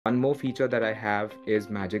one more feature that I have is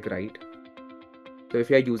Magic Write. So if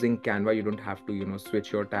you're using Canva, you don't have to,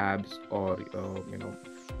 switch your tabs or,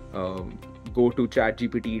 go to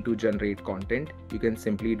ChatGPT to generate content. You can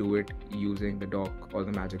simply do it using the doc or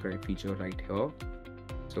the Magic Write feature right here.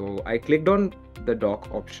 So I clicked on the doc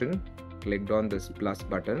option, clicked on this plus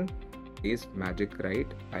button, is Magic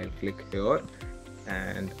Write. I'll click here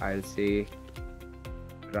and I'll say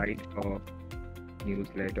write a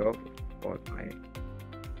newsletter for my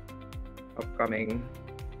upcoming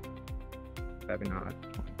webinar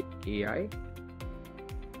on AI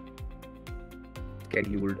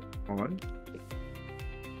scheduled on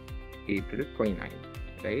April 29,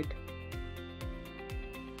 right?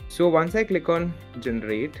 So once I click on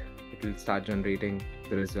generate, it will start generating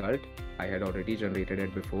the result. I had already generated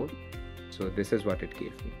it before. So this is what it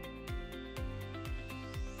gave me,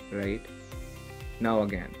 right? Now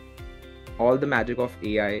again, all the magic of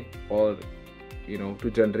AI or,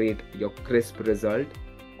 to generate your crisp result,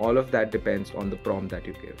 all of that depends on the prompt that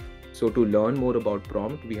you give. So to learn more about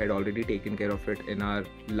prompt, we had already taken care of it in our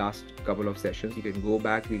last couple of sessions. You can go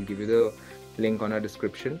back, we'll give you the link on our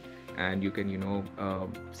description, and you can,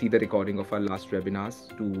 see the recording of our last webinars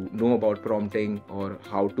to know about prompting or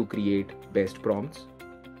how to create best prompts.